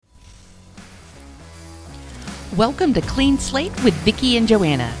Welcome to Clean Slate with Vicki and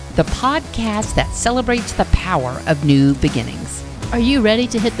Joanna, the podcast that celebrates the power of new beginnings. Are you ready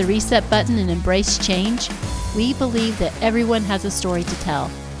to hit the reset button and embrace change? We believe that everyone has a story to tell,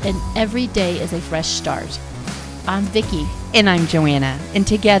 and every day is a fresh start. I'm Vicki. And I'm Joanna, and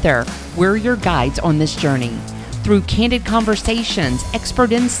together, we're your guides on this journey. Through candid conversations,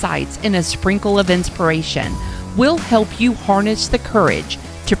 expert insights, and a sprinkle of inspiration, we'll help you harness the courage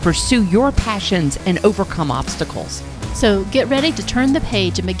to pursue your passions and overcome obstacles. So get ready to turn the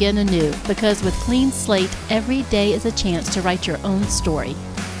page and begin anew, because with Clean Slate, every day is a chance to write your own story.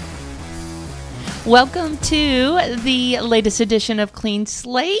 Welcome to the latest edition of Clean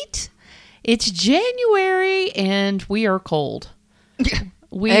Slate. It's January and we are cold.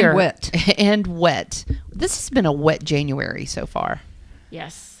 Wet. And wet. This has been a wet January so far.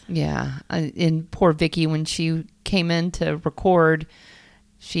 Yes. Yeah. And poor Vicki, when she came in to record,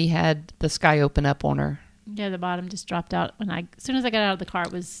 she had the sky open up on her. Yeah, the bottom just dropped out. As soon as I got out of the car,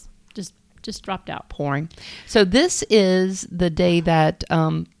 it was just dropped out. Pouring. So this is the day that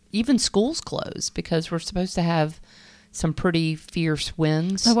even schools close because we're supposed to have some pretty fierce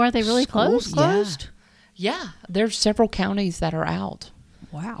winds. Oh, are they really closed? Closed? Yeah. There's several counties that are out.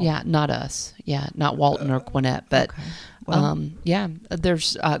 Wow. Yeah, not us. Yeah, not Walton or Gwinnett, but okay. Well, yeah,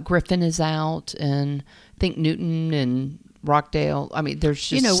 there's Griffin is out, and I think Newton and Rockdale. I mean, there's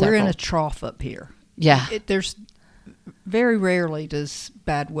just we're several. in a trough up here. Yeah. There's very rarely does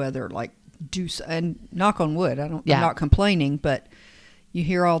bad weather and knock on wood. I'm not complaining, but you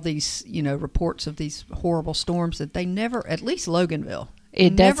hear all these, reports of these horrible storms that they never, at least Loganville,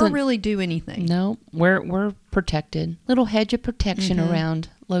 It never doesn't really do anything. No, we're protected. Little hedge of protection around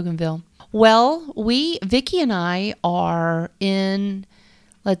Loganville. Well, Vicki and I are in,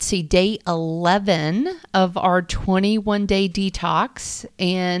 day 11 of our 21-day detox,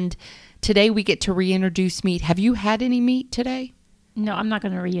 and today we get to reintroduce meat. Have you had any meat today? No, I'm not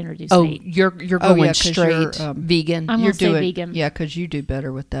going to reintroduce meat. You're going straight vegan. I'm going to say vegan. Yeah, because you do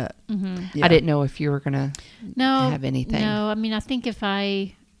better with that. Mm-hmm. Yeah. I didn't know if you were going to have anything. No, I mean, I think if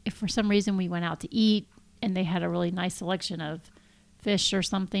for some reason we went out to eat and they had a really nice selection of fish or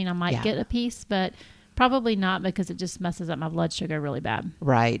something, I might get a piece, but probably not, because it just messes up my blood sugar really bad.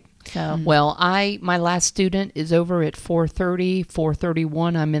 Right. So, well, my last student is over at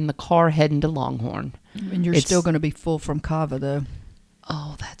 4:31. I'm in the car heading to Longhorn. And you're still going to be full from Kava, though.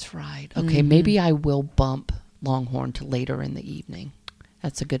 Oh, that's right. Okay, maybe I will bump Longhorn to later in the evening.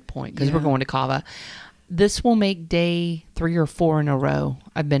 That's a good point, because we're going to Kava. This will make day 3 or 4 in a row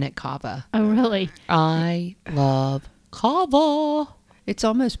I've been at Kava. Oh, really? I love Kava. It's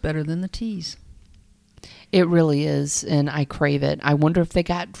almost better than the teas. It really is, and I crave it. I wonder if they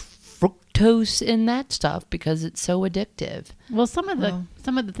got fructose in that stuff because it's so addictive. Well, some of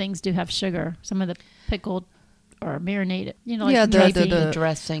the things do have sugar. Some of the pickled or marinated, the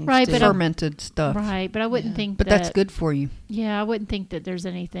dressings, right? do. But fermented stuff, right? But I wouldn't think. But that's good for you. Yeah, I wouldn't think that there's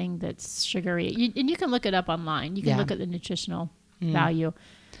anything that's sugary. And you can look it up online. You can look at the nutritional value.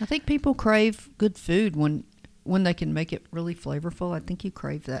 I think people crave good food when they can make it really flavorful. I think you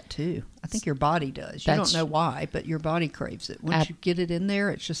crave that too. I think your body does. You don't know why, but your body craves it. Once you get it in there,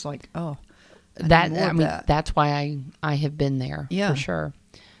 it's just like, oh, that's why I have been there for sure.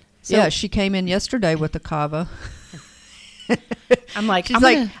 So, she came in yesterday with the Kava. I'm like,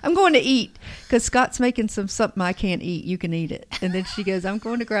 I'm going to eat because Scott's making something I can't eat. You can eat it. And then she goes, I'm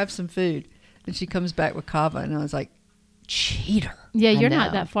going to grab some food. And she comes back with Kava, and I was like, cheater. Yeah, you're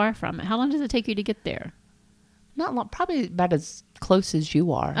not that far from it. How long does it take you to get there? Not long, probably about as close as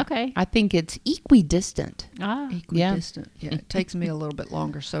you are. Okay. I think it's equidistant. Equidistant. Yeah, it takes me a little bit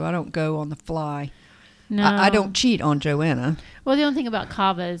longer, so I don't go on the fly. No. I don't cheat on Joanna. Well, the only thing about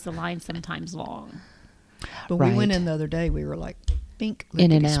Kava is the line's sometimes long. But we went in the other day, we were like, bink,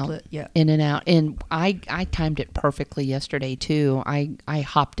 in and out. Split. Yeah. In and out. And I timed it perfectly yesterday, too. I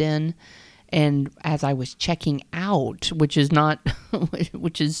hopped in, and as I was checking out, which is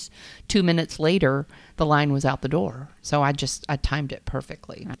 2 minutes later, the line was out the door. So I timed it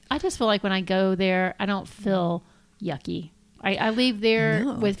perfectly. I just feel like when I go there, I don't feel yucky. I leave there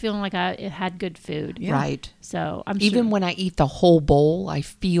with feeling like it had good food. Yeah. Right. So I'm even when I eat the whole bowl, I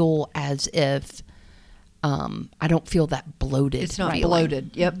feel as if I don't feel that bloated. It's not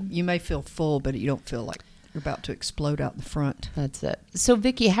bloated. Yep. You may feel full, but you don't feel like you're about to explode out the front. That's it. So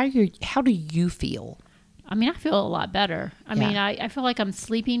Vicki, how do you feel? I mean, I feel a lot better. I mean, I feel like I'm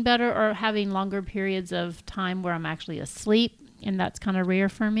sleeping better or having longer periods of time where I'm actually asleep, and that's kind of rare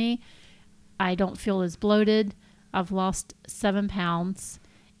for me. I don't feel as bloated. I've lost 7 pounds,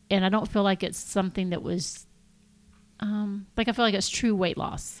 and I don't feel like it's something that was like I feel like it's true weight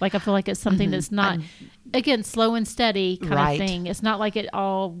loss. Like I feel like it's something that's not, again, slow and steady kind of thing. It's not like it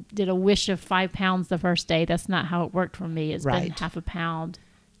all did a wish of 5 pounds the first day. That's not how it worked for me. It's been half a pound,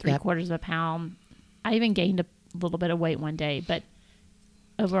 3/4 of a pound. I even gained a little bit of weight one day, but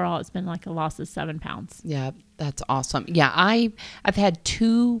overall it's been like a loss of 7 pounds. Yeah, that's awesome. Yeah, I've had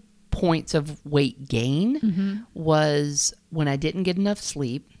 2 points of weight gain was when I didn't get enough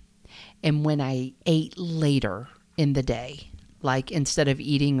sleep and when I ate later in the day. Like instead of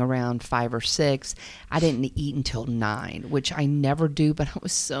eating around 5 or 6, I didn't eat until 9, which I never do, but I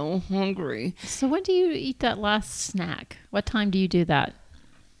was so hungry. So when do you eat that last snack? What time do you do that?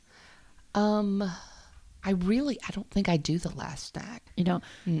 I don't think I do the last snack. You don't?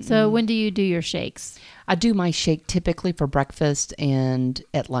 So when do you do your shakes? I do my shake typically for breakfast and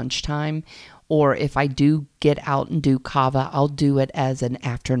at lunchtime. Or if I do get out and do kava, I'll do it as an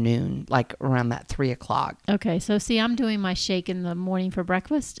afternoon, like around that 3 o'clock. Okay. So see, I'm doing my shake in the morning for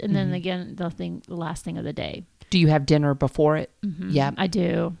breakfast. And then again, the last thing of the day. Do you have dinner before it? Yeah. I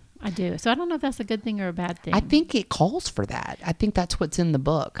do. So I don't know if that's a good thing or a bad thing. I think it calls for that. I think that's what's in the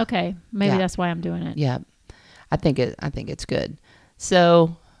book. Okay. Maybe that's why I'm doing it. Yeah. I think it's good.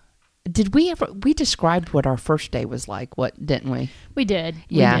 So did we described what our first day was like, didn't we? We did.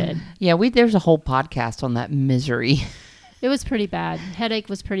 Yeah. We did. Yeah, there's a whole podcast on that misery. It was pretty bad. Headache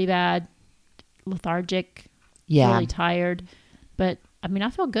was pretty bad. Lethargic. Yeah. Really tired. But I mean, I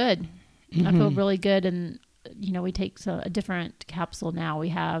feel good. I feel really good. And we take a different capsule now. We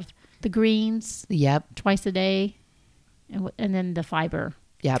have the greens. Yep. Twice a day. And then the fiber.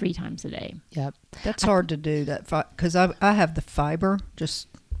 Yep. 3 times a day. Yep. That's hard to do that because I have the fiber just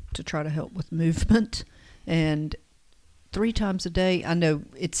to try to help with movement, and 3 times a day. I know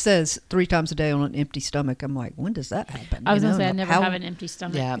it says 3 times a day on an empty stomach. I'm like, when does that happen? I was going to say I never have an empty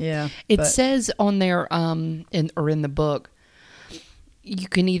stomach. Yeah. It says on there in the book, you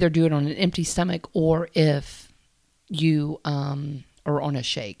can either do it on an empty stomach or if you are on a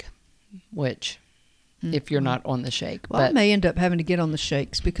shake, which. If you're not on the shake. Well, I may end up having to get on the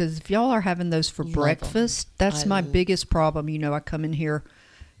shakes because if y'all are having those for breakfast, that's my biggest problem. I come in here,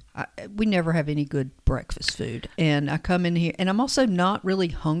 we never have any good breakfast food. And I come in here, and I'm also not really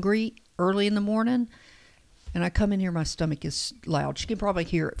hungry early in the morning. And I come in here, my stomach is loud. You can probably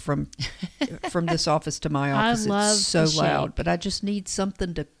hear it from this office to my office. It's so loud. But I just need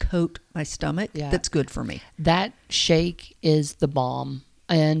something to coat my stomach that's good for me. That shake is the bomb.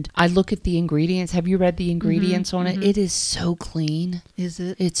 And I look at the ingredients. Have you read the ingredients on it? It is so clean. Is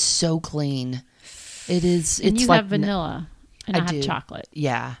it? It's so clean. It is. And it's you like have vanilla, and I have chocolate.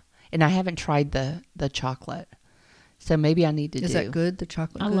 Yeah, and I haven't tried the chocolate, so maybe I need to. Is that good? The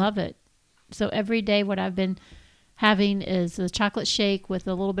chocolate? I love it. So every day, what I've been having is the chocolate shake with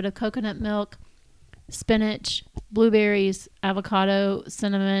a little bit of coconut milk, spinach, blueberries, avocado,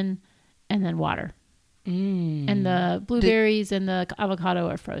 cinnamon, and then water. And the blueberries and the avocado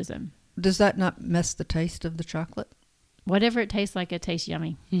are frozen. Does that not mess the taste of the chocolate? Whatever it tastes like, it tastes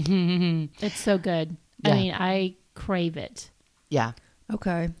yummy. It's so good. Yeah. I mean, I crave it. Yeah.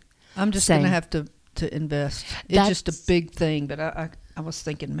 Okay. I'm just going to have to invest. It's just a big thing, but I was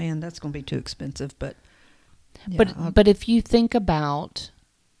thinking, man, that's going to be too expensive. But but if you think about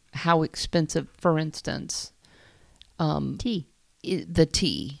how expensive, for instance, tea. The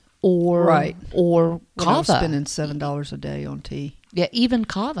tea. Or kava. I was spending $7 a day on tea. Yeah, even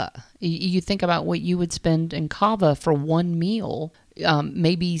kava. You think about what you would spend in kava for one meal.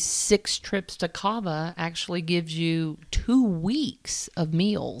 Maybe 6 trips to kava actually gives you 2 weeks of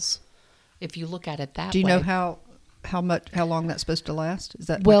meals. If you look at it that way. Do you know how long that's supposed to last? Is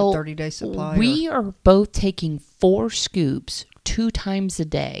that like a 30-day supply? We are both taking 4 scoops 2 times a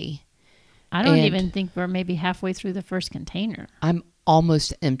day. I don't even think we're maybe halfway through the first container. I'm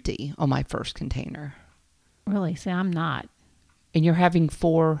almost empty on my first container. Really? See, I'm not. And you're having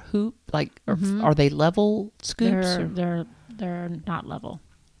 4 hoop? Like, are they level scoops? They're not level.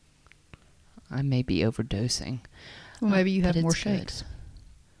 I may be overdosing. Well, maybe you have more shakes.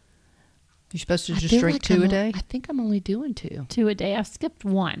 You're supposed to just drink 2 a day? I think I'm only doing 2. 2 a day. I skipped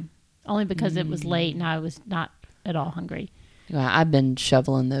 1, only because it was late and I was not at all hungry. I've been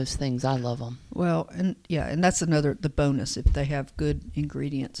shoveling those things. I love them. Well, and that's the bonus if they have good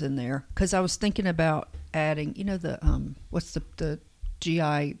ingredients in there. Because I was thinking about adding, what's the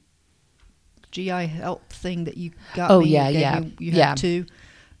GI health thing that you got me? You had 2.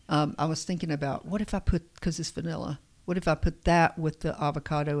 I was thinking about what if I put, because it's vanilla, what if I put that with the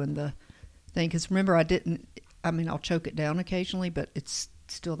avocado and the thing? Because remember, I'll choke it down occasionally, but it's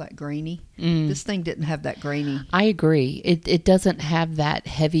still that grainy. This thing didn't have that grainy. I agree. It doesn't have that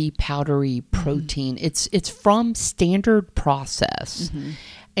heavy powdery protein. It's from standard process.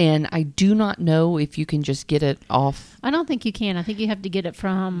 And I do not know if you can just get it off. I don't think you can. I think you have to get it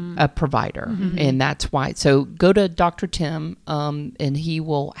from a provider. And that's why. So go to Dr. Tim, and he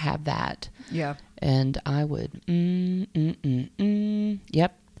will have that. Yeah. And I would,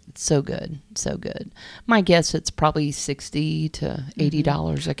 yep. So good. So good. My guess it's probably $60 to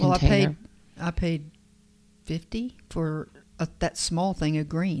 $80 a container. Well, I paid $50 for that small thing of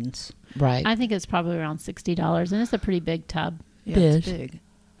greens. Right. I think it's probably around $60, and it's a pretty big tub. Yeah, it's big.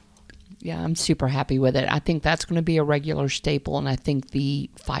 Yeah, I'm super happy with it. I think that's going to be a regular staple, and I think the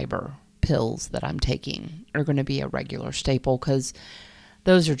fiber pills that I'm taking are going to be a regular staple because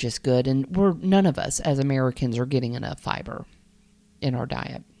those are just good, and none of us as Americans are getting enough fiber in our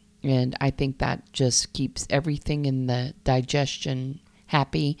diet. And I think that just keeps everything in the digestion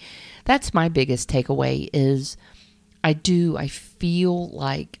happy. That's my biggest takeaway is I feel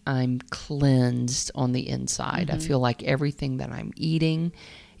like I'm cleansed on the inside. I feel like everything that I'm eating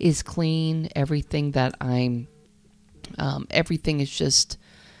is clean. Everything that everything is just,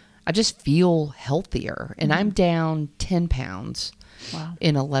 I just feel healthier. And I'm down 10 pounds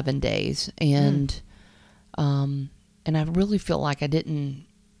in 11 days. And, and I really feel like I didn't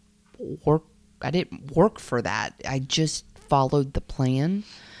work for that. I just followed the plan.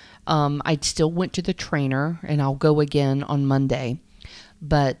 I still went to the trainer, and I'll go again on Monday.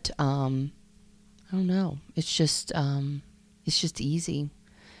 But I don't know. It's just easy.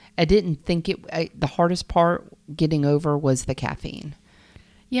 I didn't think the hardest part getting over was the caffeine.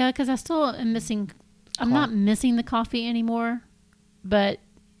 Yeah, because I still am missing. I'm not missing the coffee anymore, but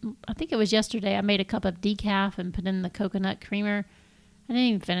I think it was yesterday. I made a cup of decaf and put in the coconut creamer. I didn't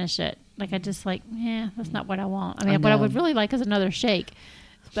even finish it. Like I just that's not what I want. I mean, what I would really like is another shake.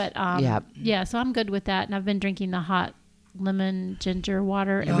 But yeah, so I'm good with that. And I've been drinking the hot lemon ginger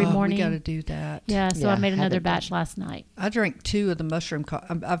water every morning. We got to do that. Yeah, so I made another batch last night. I drank 2 of the mushroom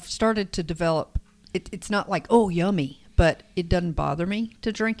coffee. I've started to develop. It's not like yummy, but it doesn't bother me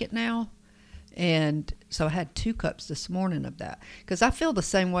to drink it now. And so I had 2 cups this morning of that because I feel the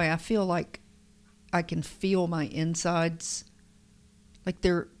same way. I feel like I can feel my insides. Like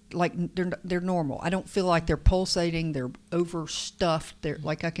they're normal. I don't feel like they're pulsating. They're overstuffed. They're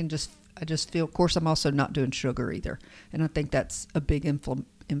like I just feel. Of course, I'm also not doing sugar either, and I think that's a big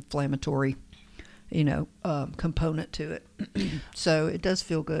inflammatory, component to it. So it does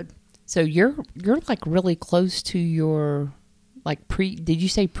feel good. So you're like really close to your Did you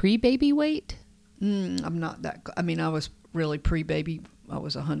say pre-baby weight? I'm not that. I mean, I was really pre-baby. I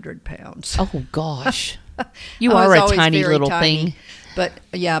was 100 pounds. Oh gosh, you are a tiny little thing. But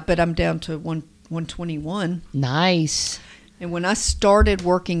I'm down to 121. Nice. And when I started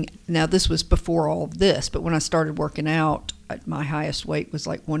working, now this was before all of this, but when I started working out, my highest weight was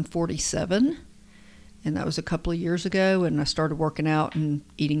like 147. And that was a couple of years ago. And I started working out and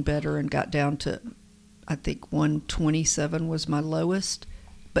eating better and got down to, I think 127 was my lowest.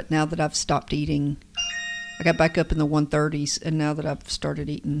 But now that I've stopped eating, I got back up in the 130s. And now that I've started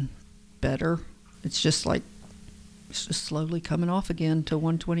eating better, it's just slowly coming off again to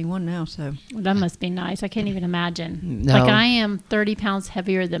 121 now. So that must be nice. I can't even imagine. No. Like I am 30 pounds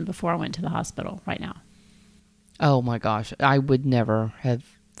heavier than before I went to the hospital right now. Oh my gosh. I would never have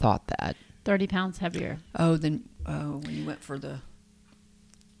thought that. 30 pounds heavier. When you went for the...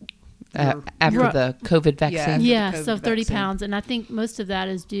 after the COVID vaccine? Yeah, so 30 pounds. And I think most of that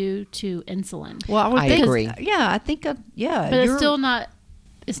is due to insulin. Well, I agree. Yeah, I think, But it's still not,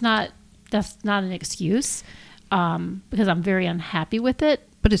 that's not an excuse. Because I'm very unhappy with it.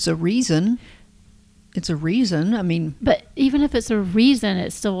 But it's a reason. It's a reason. I mean... But even if it's a reason,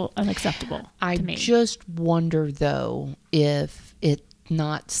 it's still unacceptable to me. I just wonder, though, if it's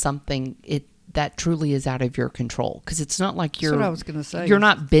not something that truly is out of your control. Because it's not like you're... That's what I was going to say. You're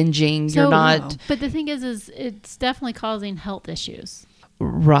not binging. You're not... No. But the thing is it's definitely causing health issues.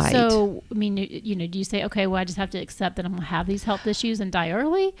 Right. So, I mean, do you say, okay, well, I just have to accept that I'm going to have these health issues and die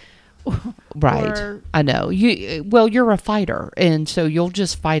early? Right. I know. You're a fighter, and so you'll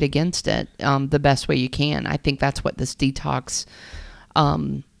just fight against it the best way you can. I think that's what this detox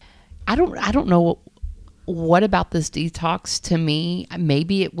I don't know what about this detox to me.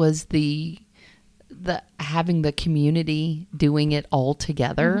 Maybe it was the having the community doing it all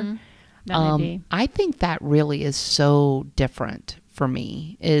together. Mm-hmm. That may be. I think that really is so different for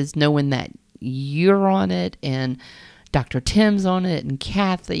me, is knowing that you're on it and Dr. Tim's on it and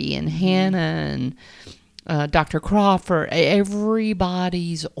Kathy and Hannah and Dr. Crawford.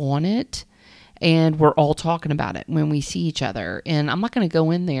 Everybody's on it. And we're all talking about it when we see each other. And I'm not going to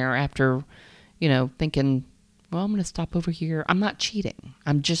go in there after, thinking, well, I'm going to stop over here. I'm not cheating.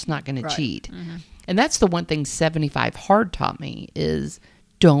 I'm just not going to cheat. Mm-hmm. And that's the one thing 75 Hard taught me is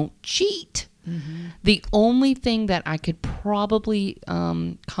don't cheat. Mm-hmm. The only thing that I could probably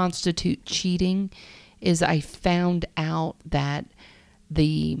constitute cheating is I found out that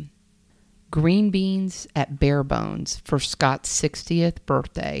the green beans at Bare Bones for Scott's 60th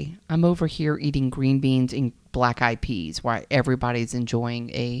birthday, I'm over here eating green beans and black eyed peas while everybody's enjoying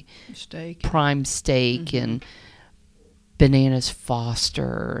a prime steak mm-hmm. and bananas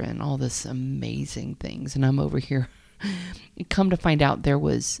Foster and all this amazing things. And I'm over here. Come to find out there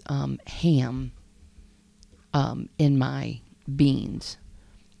was ham in my beans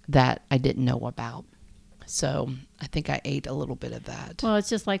that I didn't know about. So I think I ate a little bit of that. Well, it's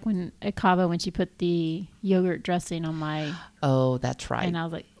just like at Cabo when she put the yogurt dressing on my... Oh, that's right. And I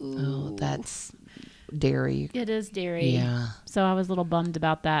was like, ooh. Oh, that's dairy. It is dairy. Yeah. So I was a little bummed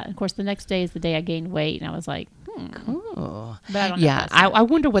about that. Of course, the next day is the day I gained weight, and I was like, Cool. But I don't know. Yeah, I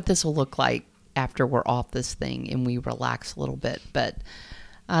wonder what this will look like after we're off this thing and we relax a little bit. But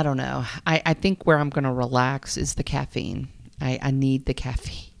I don't know. I think where I'm going to relax is the caffeine. I need the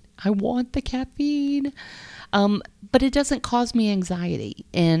caffeine. I want the caffeine. But it doesn't cause me anxiety.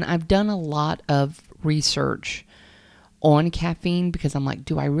 And I've done a lot of research on caffeine because I'm like,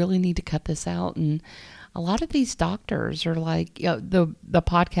 do I really need to cut this out? And a lot of these doctors are like, the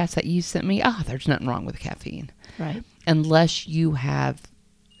podcast that you sent me, there's nothing wrong with caffeine. Right. Unless you have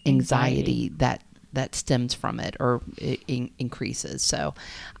anxiety that stems from it or it increases. So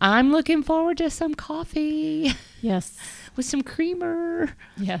I'm looking forward to some coffee. Yes. With some creamer.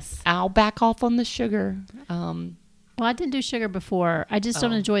 Yes. I'll back off on the sugar. Well, I didn't do sugar before. I just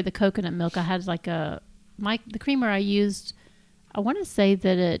don't enjoy the coconut milk. I had like the creamer I used, I want to say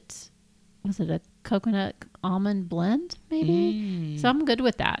that was it a coconut almond blend maybe? So I'm good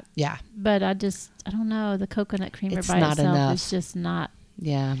with that. Yeah. But I don't know, the coconut creamer it's by not itself enough. is just not.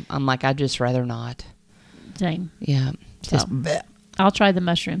 Yeah. I'm like, I'd just rather not. Same. Yeah. Just I'll try the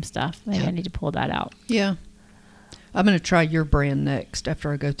mushroom stuff. Maybe I need to pull that out. Yeah. I'm going to try your brand next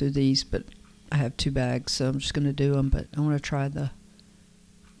after I go through these, but I have 2 bags, so I'm just going to do them. But I want to try the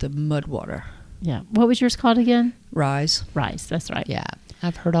mud water. Yeah. What was yours called again? Rise. That's right. Yeah.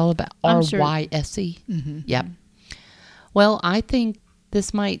 I've heard all about RYSE. Mm-hmm. Yep. Well, I think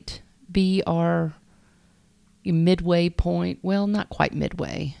this might be our midway point. Well, not quite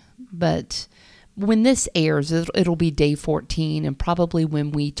midway, but when this airs, it'll be day 14, and probably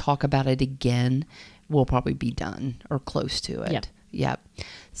when we talk about it again, we'll probably be done or close to it. Yep.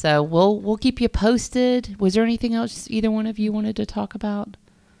 So we'll keep you posted. Was there anything else either one of you wanted to talk about?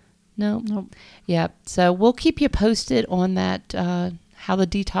 No? Nope. Yep. So we'll keep you posted on that, how the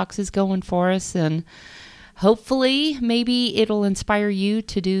detox is going for us, and hopefully maybe it'll inspire you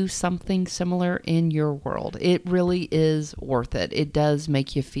to do something similar in your world. It really is worth it. It does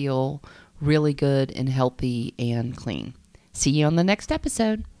make you feel really good and healthy and clean. See you on the next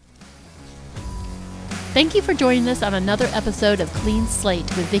episode. Thank you for joining us on another episode of Clean Slate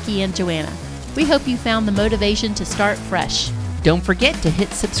with Vicki and Joanna. We hope you found the motivation to start fresh. Don't forget to hit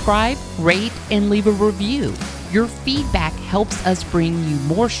subscribe, rate, and leave a review. Your feedback helps us bring you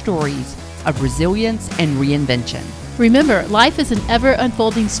more stories of resilience and reinvention. Remember, life is an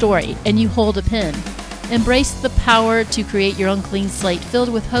ever-unfolding story, and you hold a pen. Embrace the power to create your own clean slate filled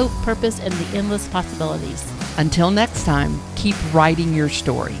with hope, purpose, and the endless possibilities. Until next time, keep writing your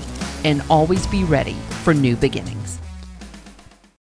story and always be ready for new beginnings.